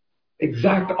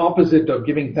 Exact opposite of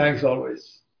giving thanks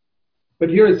always. But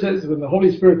here it says, when the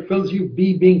Holy Spirit fills you,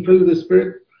 being filled with the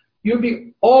Spirit, you'll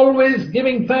be always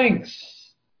giving thanks.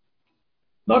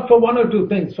 Not for one or two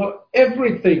things, for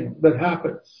everything that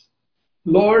happens.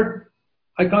 Lord,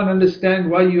 I can't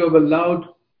understand why you have allowed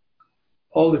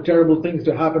all the terrible things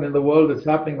to happen in the world that's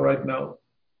happening right now.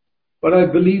 But I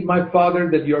believe, my Father,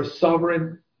 that you're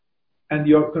sovereign and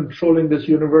you're controlling this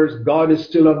universe. God is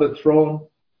still on the throne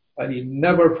and he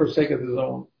never forsaketh his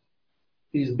own.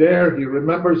 He's there. He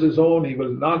remembers his own. He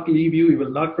will not leave you. He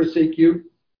will not forsake you.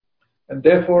 And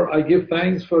therefore, I give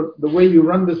thanks for the way you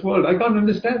run this world. I can't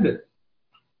understand it.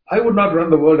 I would not run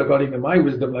the world according to my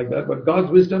wisdom like that, but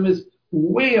God's wisdom is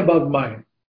way above mine.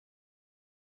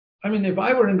 I mean, if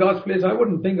I were in God's place, I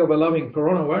wouldn't think of allowing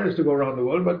coronavirus to go around the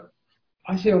world, but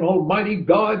I say an almighty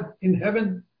God in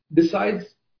heaven decides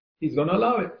he's going to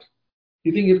allow it.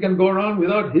 You think it can go around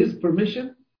without his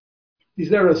permission? Is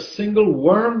there a single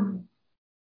worm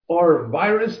or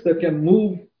virus that can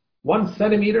move 1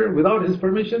 centimeter without his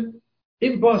permission?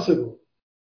 Impossible.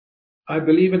 I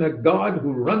believe in a God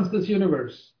who runs this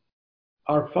universe,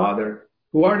 our Father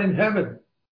who art in heaven.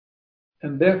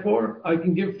 And therefore, I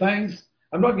can give thanks.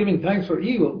 I'm not giving thanks for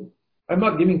evil. I'm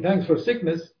not giving thanks for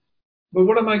sickness. But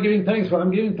what am I giving thanks for?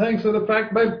 I'm giving thanks for the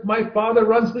fact that my Father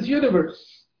runs this universe.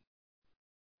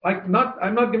 I'm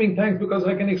not giving thanks because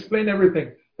I can explain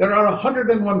everything. There are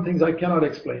 101 things I cannot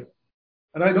explain.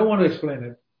 And I don't want to explain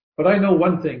it. But I know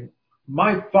one thing.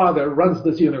 My Father runs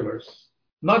this universe.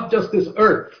 Not just this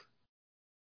earth.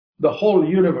 The whole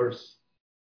universe.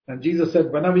 And Jesus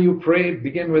said, whenever you pray,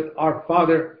 begin with our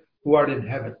Father who art in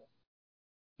heaven.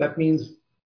 That means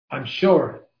I'm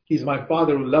sure he's my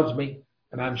Father who loves me.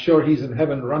 And I'm sure he's in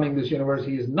heaven running this universe.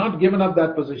 He has not given up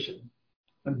that position.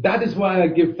 And that is why I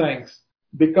give thanks.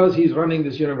 Because he's running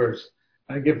this universe.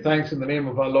 I give thanks in the name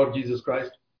of our Lord Jesus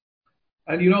Christ.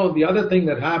 And you know, the other thing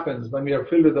that happens when we are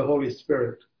filled with the Holy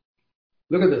Spirit.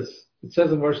 Look at this. It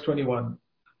says in verse 21.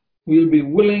 We'll be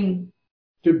willing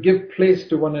to give place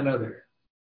to one another.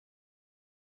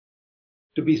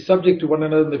 To be subject to one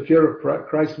another in the fear of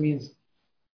Christ means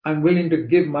I'm willing to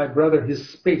give my brother his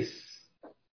space.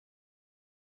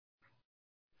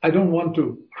 I don't want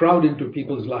to crowd into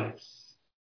people's lives.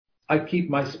 I keep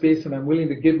my space and I'm willing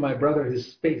to give my brother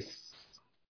his space.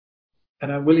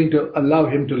 And I'm willing to allow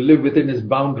him to live within his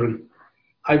boundary.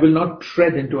 I will not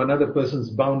tread into another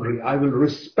person's boundary. I will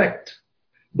respect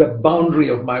the boundary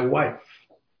of my wife.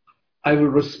 I will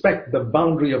respect the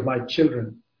boundary of my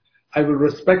children. I will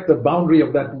respect the boundary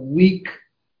of that weak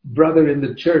brother in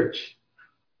the church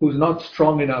who's not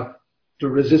strong enough to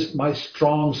resist my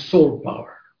strong soul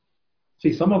power.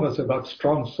 See, some of us have got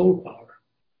strong soul power.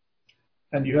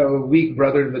 And you have a weak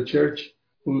brother in the church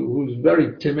who's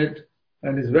very timid,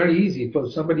 and it's very easy for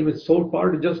somebody with soul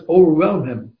power to just overwhelm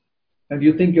him. And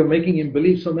you think you're making him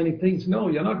believe so many things. No,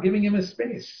 you're not giving him a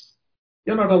space.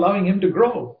 You're not allowing him to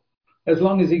grow. As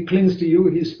long as he clings to you,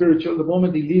 he's spiritual. The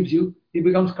moment he leaves you, he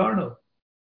becomes carnal.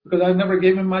 Because I never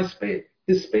gave him my space,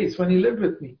 his space when he lived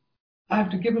with me. I have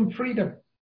to give him freedom.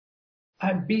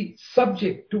 And be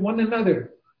subject to one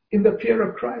another in the fear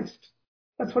of Christ.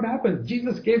 That's what happened.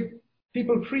 Jesus gave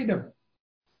people freedom.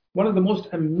 One of the most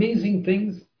amazing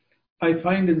things I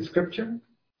find in Scripture,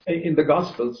 in the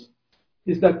Gospels,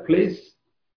 is that place.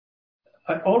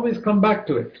 I always come back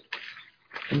to it.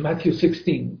 In Matthew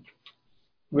 16,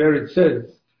 where it says,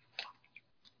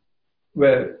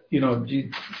 where,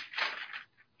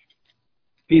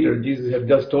 Jesus had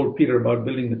just told Peter about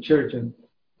building the church. And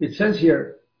it says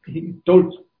here, he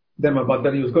told them about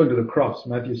that he was going to the cross,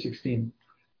 Matthew 16.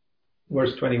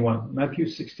 Verse 21, Matthew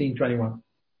 16, 21.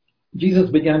 Jesus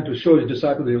began to show his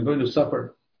disciples he was going to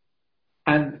suffer.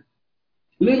 And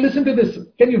listen to this.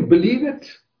 Can you believe it?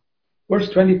 Verse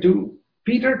 22,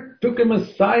 Peter took him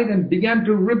aside and began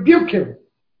to rebuke him.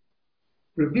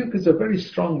 Rebuke is a very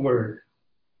strong word.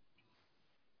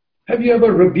 Have you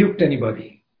ever rebuked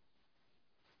anybody?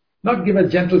 Not give a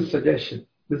gentle suggestion.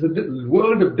 There's a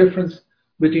world of difference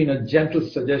between a gentle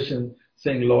suggestion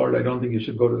saying, Lord, I don't think you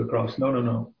should go to the cross.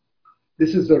 No.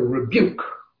 This is a rebuke.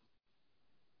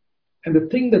 And the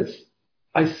thing that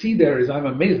I see there is I'm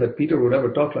amazed that Peter would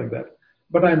ever talk like that.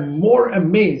 But I'm more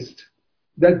amazed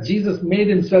that Jesus made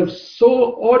himself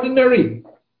so ordinary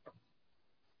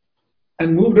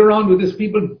and moved around with his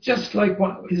people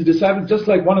his disciples, just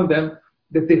like one of them,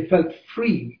 that they felt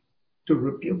free to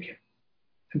rebuke him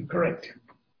and correct him.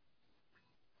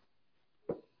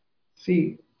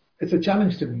 See, it's a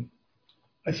challenge to me.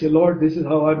 I say, Lord, this is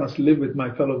how I must live with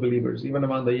my fellow believers, even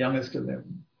among the youngest of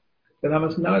them. That I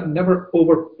must never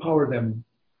overpower them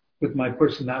with my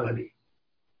personality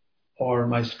or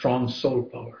my strong soul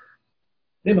power.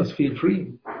 They must feel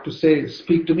free to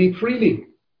speak to me freely,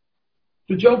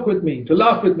 to joke with me, to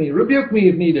laugh with me, rebuke me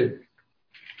if needed.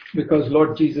 Because,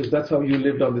 Lord Jesus, that's how you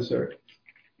lived on this earth.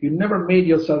 You never made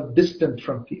yourself distant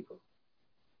from people.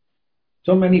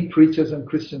 So many preachers and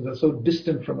Christians are so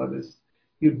distant from others.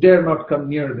 You dare not come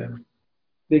near them.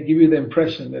 They give you the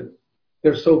impression that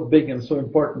they're so big and so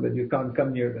important that you can't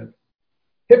come near them.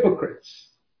 Hypocrites.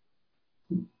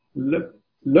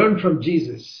 Learn from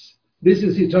Jesus. This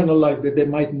is eternal life, that they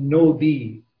might know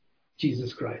thee,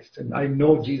 Jesus Christ. And I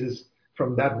know Jesus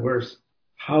from that verse,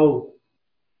 how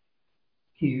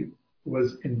he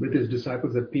was with his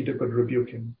disciples, that Peter could rebuke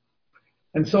him.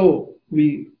 And so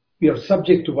we are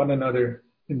subject to one another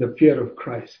in the fear of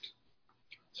Christ.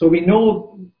 So we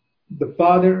know the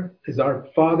Father is our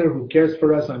Father who cares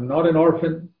for us. I'm not an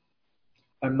orphan.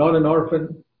 I'm not an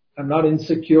orphan. I'm not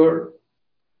insecure.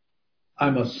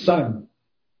 I'm a son,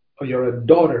 or you're a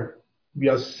daughter. We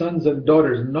are sons and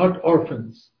daughters, not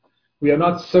orphans. We are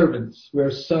not servants. We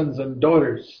are sons and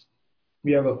daughters.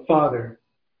 We have a Father.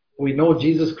 We know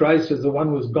Jesus Christ is the one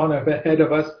who's gone ahead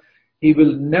of us. He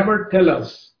will never tell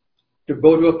us to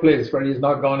go to a place where he's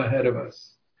not gone ahead of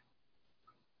us.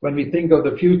 When we think of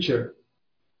the future,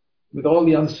 with all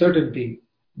the uncertainty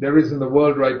there is in the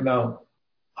world right now,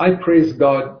 I praise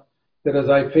God that as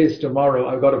I face tomorrow,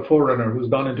 I've got a forerunner who's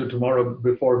gone into tomorrow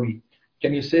before me.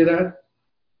 Can you say that?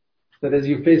 That as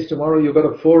you face tomorrow, you've got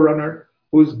a forerunner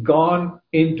who's gone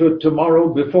into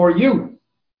tomorrow before you,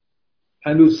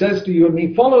 and who says to you and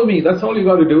me, follow me. That's all you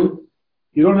got to do.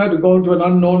 You don't have to go into an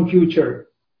unknown future.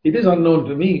 It is unknown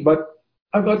to me, but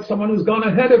I've got someone who's gone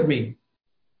ahead of me.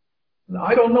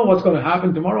 I don't know what's going to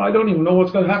happen tomorrow. I don't even know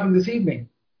what's going to happen this evening.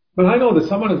 But I know that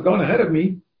someone has gone ahead of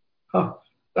me.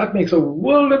 That makes a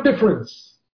world of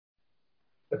difference.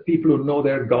 The people who know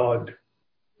their God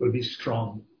will be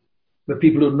strong. The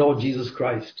people who know Jesus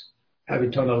Christ have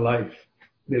eternal life.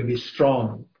 They'll be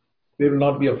strong. They will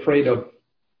not be afraid of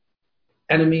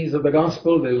enemies of the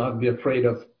gospel. They'll not be afraid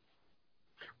of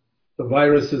the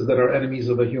viruses that are enemies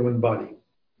of the human body.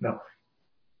 No.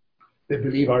 They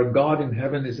believe our God in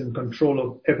heaven is in control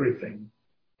of everything,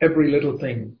 every little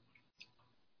thing.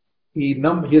 He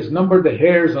has numbered the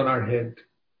hairs on our head.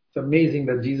 It's amazing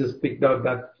that Jesus picked out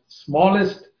that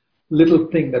smallest little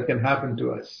thing that can happen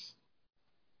to us.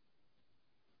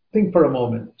 Think for a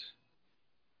moment.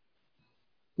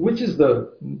 Which is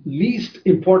the least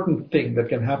important thing that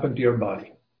can happen to your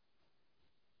body?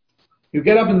 You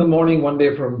get up in the morning one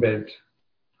day from bed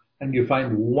and you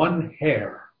find one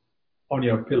hair on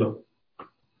your pillow.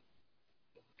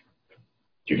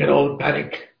 You get all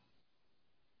panic.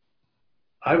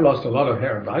 I've lost a lot of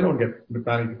hair, but I don't get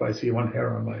panic if I see one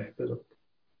hair on my pillow.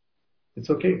 It's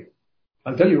okay.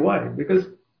 I'll tell you why. Because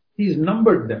he's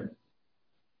numbered them.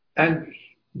 And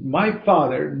my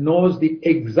Father knows the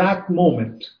exact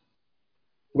moment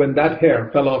when that hair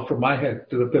fell off from my head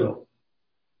to the pillow.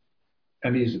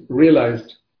 And he's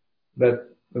realized that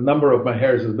the number of my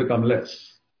hairs has become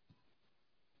less.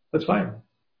 That's fine.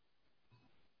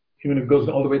 Even if it goes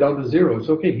all the way down to zero, it's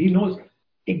okay. He knows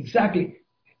exactly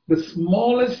the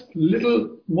smallest,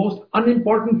 little, most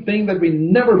unimportant thing that we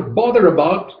never bother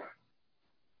about.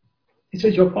 He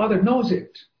says, your Father knows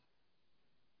it.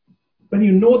 When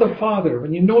you know the Father,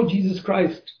 when you know Jesus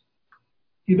Christ,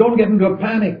 you don't get into a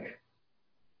panic.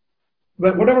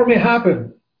 But whatever may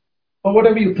happen, or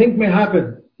whatever you think may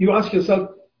happen, you ask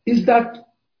yourself, is that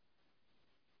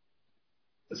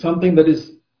something that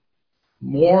is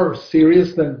more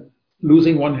serious than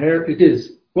losing one hair? It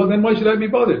is. Well, then why should I be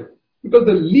bothered? Because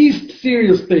the least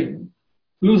serious thing,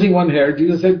 losing one hair,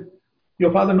 Jesus said,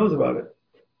 your Father knows about it.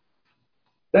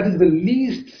 That is the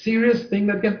least serious thing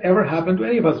that can ever happen to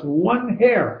any of us. One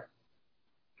hair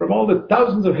from all the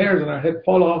thousands of hairs on our head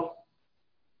fall off,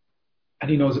 and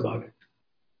he knows about it.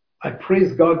 I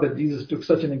praise God that Jesus took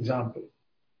such an example.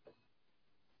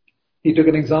 He took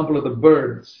an example of the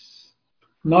birds.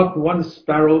 Not one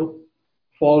sparrow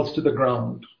falls to the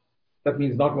ground. That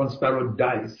means not one sparrow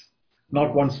dies.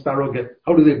 Not one sparrow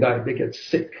how do they die? They get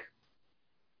sick.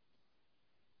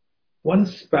 One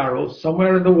sparrow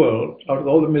somewhere in the world, out of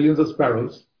all the millions of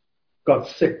sparrows, got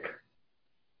sick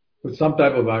with some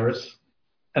type of virus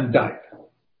and died.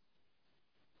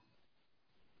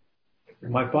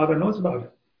 My Father knows about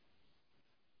it.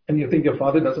 And you think your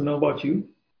Father doesn't know about you?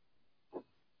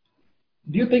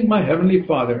 Do you think my Heavenly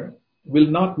Father will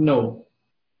not know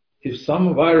if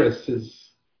some virus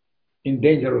is in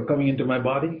danger of coming into my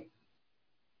body?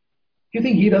 You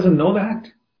think He doesn't know that?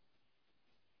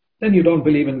 Then you don't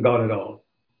believe in God at all.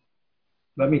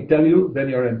 Let me tell you, then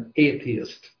you're an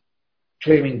atheist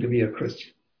claiming to be a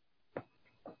Christian.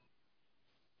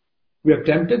 We are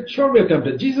tempted? Sure, we are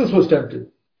tempted. Jesus was tempted.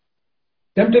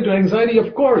 Tempted to anxiety?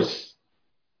 Of course.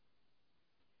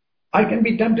 I can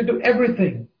be tempted to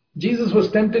everything. Jesus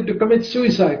was tempted to commit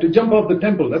suicide, to jump off the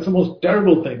temple. That's the most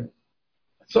terrible thing.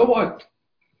 So what?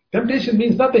 Temptation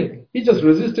means nothing. He just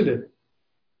resisted it.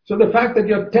 So the fact that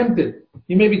you're tempted,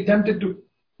 you may be tempted to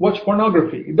watch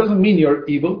pornography. It doesn't mean you're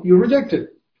evil. You reject it.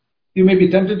 You may be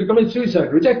tempted to commit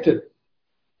suicide. Reject it.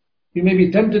 You may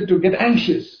be tempted to get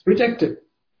anxious. Reject it.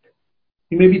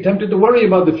 You may be tempted to worry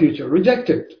about the future. Reject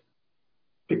it.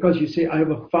 Because you say, I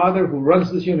have a Father who runs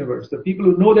this universe. The people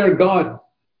who know their God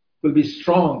will be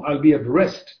strong. I'll be at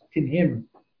rest in Him.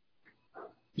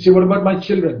 You say, what about my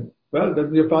children? Well,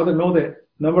 doesn't your Father know the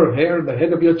number of hair on the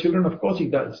head of your children? Of course He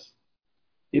does.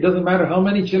 It doesn't matter how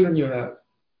many children you have.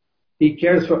 He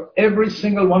cares for every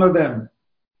single one of them.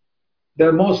 There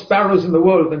are more sparrows in the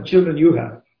world than children you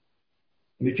have.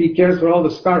 And if He cares for all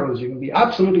the sparrows, you can be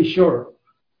absolutely sure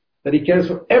that He cares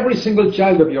for every single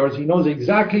child of yours. He knows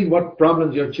exactly what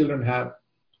problems your children have.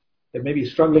 They may be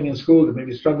struggling in school. They may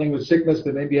be struggling with sickness.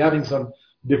 They may be having some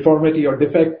deformity or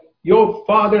defect. Your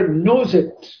Father knows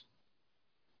it.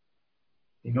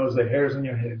 He knows the hairs on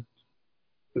your head.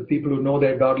 The people who know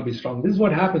their God will be strong. This is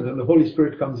what happens when the Holy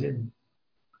Spirit comes in.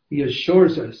 He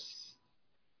assures us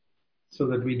so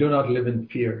that we do not live in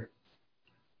fear.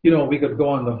 You know, we could go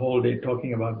on the whole day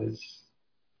talking about this.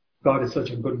 God is such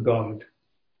a good God.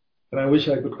 And I wish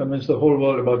I could convince the whole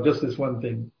world about just this one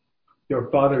thing. Your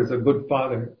Father is a good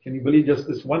Father. Can you believe just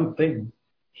this one thing?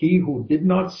 He who did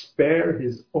not spare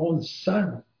His own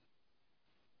Son,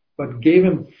 but gave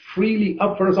Him freely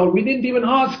up for us all. We didn't even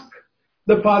ask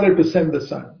the Father to send the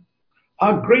Son.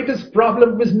 Our greatest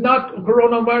problem is not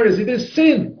coronavirus, it is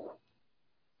sin.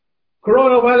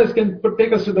 Coronavirus can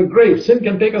take us to the grave. Sin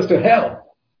can take us to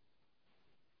hell.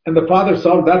 And the Father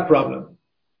solved that problem.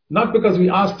 Not because we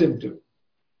asked Him to.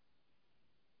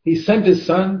 He sent His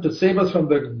Son to save us from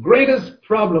the greatest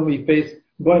problem we face,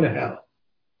 going to hell.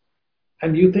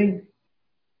 And you think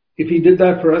if He did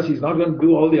that for us, He's not going to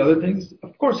do all the other things?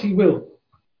 Of course He will.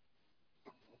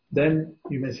 Then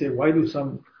you may say, why do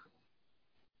some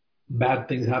bad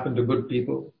things happen to good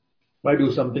people? Why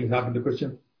do some things happen to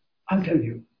Christians? I'll tell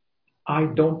you, I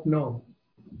don't know.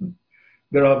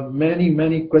 There are many,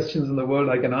 many questions in the world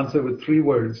I can answer with 3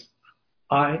 words.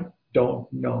 I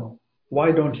don't know.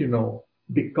 Why don't you know?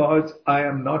 Because I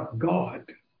am not God.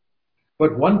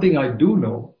 But one thing I do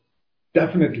know,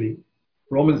 definitely,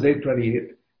 Romans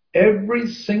 8:28, every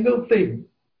single thing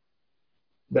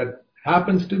that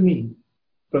happens to me,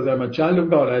 because I'm a child of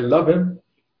God, I love Him,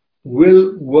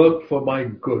 will work for my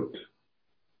good.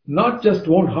 Not just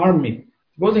won't harm me.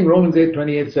 Supposing Romans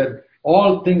 8:28 said,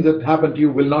 all things that happen to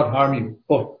you will not harm you.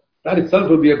 Oh, that itself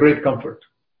will be a great comfort.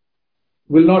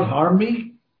 Will not harm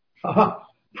me? Aha,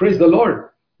 praise the Lord.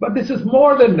 But this is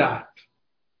more than that.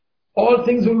 All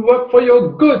things will work for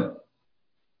your good.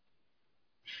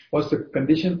 What's the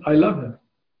condition? I love Him.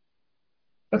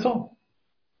 That's all.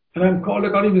 And I'm called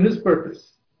according to His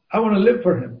purpose. I want to live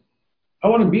for Him. I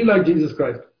want to be like Jesus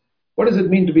Christ. What does it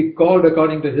mean to be called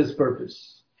according to His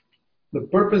purpose? The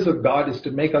purpose of God is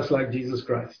to make us like Jesus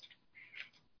Christ.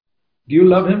 Do you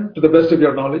love Him to the best of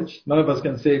your knowledge? None of us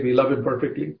can say we love Him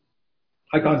perfectly.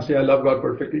 I can't say I love God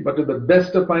perfectly, but to the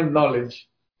best of my knowledge,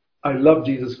 I love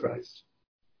Jesus Christ.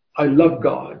 I love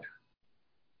God.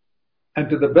 And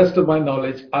to the best of my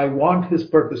knowledge, I want His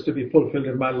purpose to be fulfilled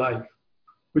in my life,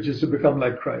 which is to become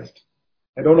like Christ.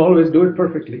 I don't always do it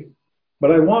perfectly, but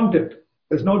I want it.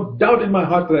 There's no doubt in my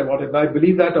heart that I want it. And I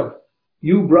believe that of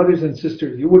you, brothers and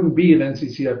sisters. You wouldn't be in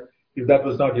NCCF if that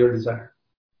was not your desire.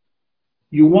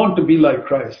 You want to be like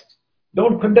Christ.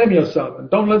 Don't condemn yourself, and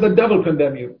don't let the devil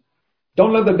condemn you.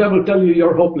 Don't let the devil tell you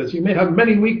you're hopeless. You may have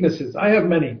many weaknesses. I have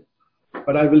many.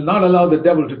 But I will not allow the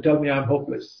devil to tell me I'm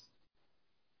hopeless.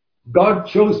 God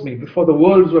chose me before the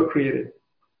worlds were created.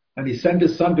 And He sent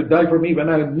His Son to die for me when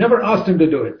I never asked Him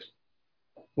to do it.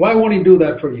 Why won't He do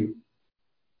that for you?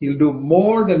 He'll do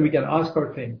more than we can ask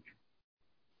or think.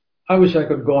 I wish I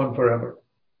could go on forever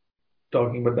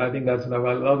talking, but I think that's enough.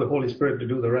 I'll allow the Holy Spirit to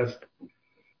do the rest.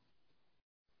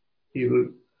 He will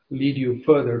lead you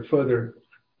further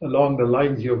along the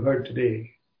lines you have heard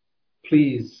today.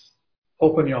 Please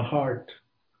open your heart.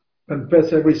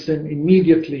 Confess every sin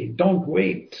immediately. Don't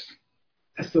wait.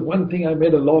 That's the one thing I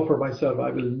made a law for myself.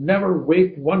 I will never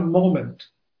wait one moment.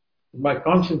 If my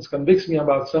conscience convicts me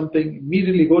about something,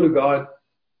 immediately go to God.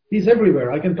 He's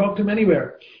everywhere. I can talk to him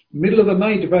anywhere. Middle of the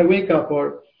night if I wake up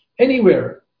or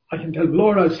anywhere, I can tell,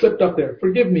 Lord, I've slipped up there.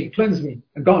 Forgive me, cleanse me,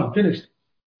 and gone, finished.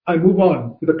 I move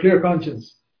on with a clear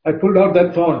conscience. I pulled out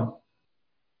that thorn,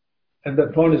 and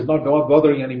that thorn is not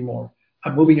bothering anymore.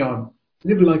 I'm moving on.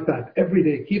 Live like that every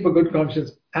day. Keep a good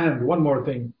conscience. And one more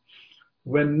thing.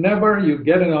 Whenever you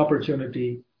get an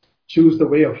opportunity, choose the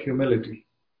way of humility.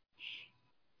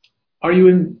 Are you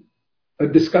in a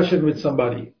discussion with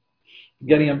somebody,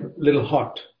 getting a little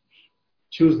hot?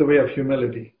 Choose the way of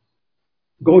humility.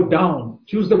 Go down.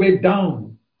 Choose the way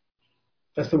down.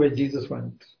 That's the way Jesus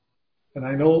went. And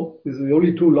I know these are the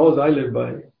only two laws I live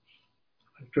by.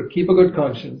 To keep a good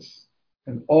conscience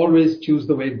and always choose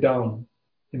the way down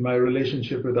in my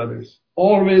relationship with others.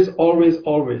 Always, always,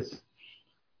 always.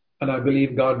 And I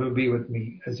believe God will be with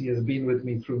me as he has been with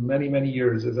me through many, many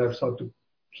years as I've sought to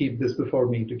keep this before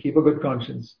me, to keep a good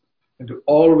conscience and to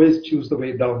always choose the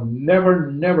way down.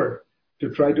 Never, never to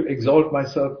try to exalt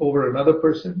myself over another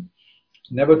person.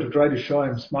 Never to try to show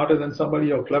I'm smarter than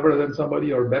somebody or cleverer than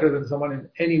somebody or better than someone in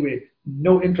any way.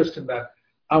 No interest in that.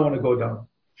 I want to go down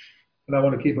and I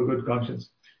want to keep a good conscience.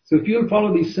 So if you'll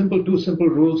follow these two simple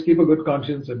rules, keep a good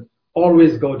conscience and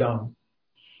always go down,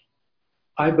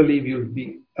 I believe you'll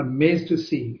be amazed to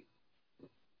see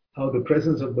how the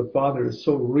presence of the Father is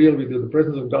so real with you. The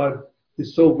presence of God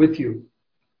is so with you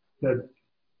that,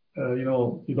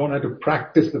 you don't have to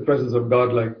practice the presence of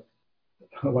God like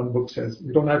one book says.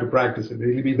 You don't have to practice it.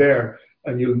 He'll be there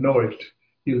and you'll know it.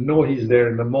 You'll know he's there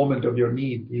in the moment of your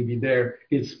need. He'll be there.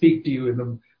 He'll speak to you in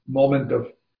the moment of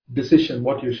decision,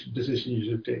 decision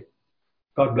you should take.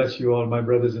 God bless you all, my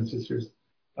brothers and sisters.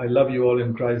 I love you all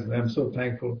in Christ, and I'm so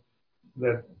thankful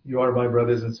that you are my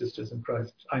brothers and sisters in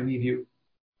Christ. I need you,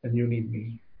 and you need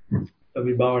me. Let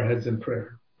me bow our heads in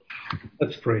prayer.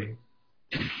 Let's pray.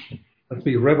 Let's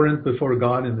be reverent before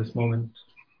God in this moment.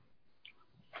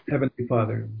 Heavenly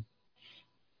Father,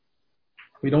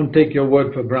 we don't take your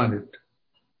word for granted.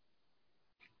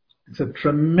 It's a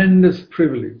tremendous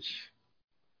privilege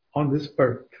on this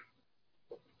earth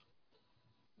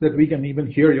that we can even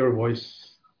hear your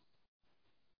voice.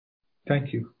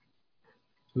 Thank you.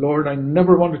 Lord, I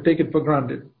never want to take it for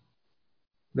granted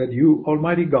that you,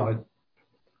 Almighty God,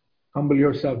 humble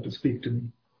yourself to speak to me.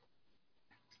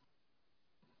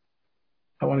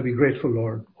 I want to be grateful,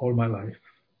 Lord, all my life.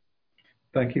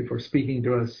 Thank you for speaking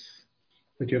to us,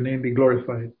 that your name be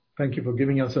glorified. Thank you for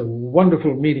giving us a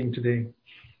wonderful meeting today,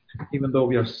 even though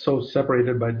we are so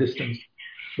separated by distance,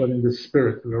 but in the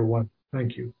spirit we are one.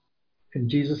 Thank you. In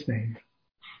Jesus' name,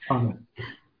 amen.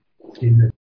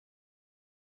 Amen.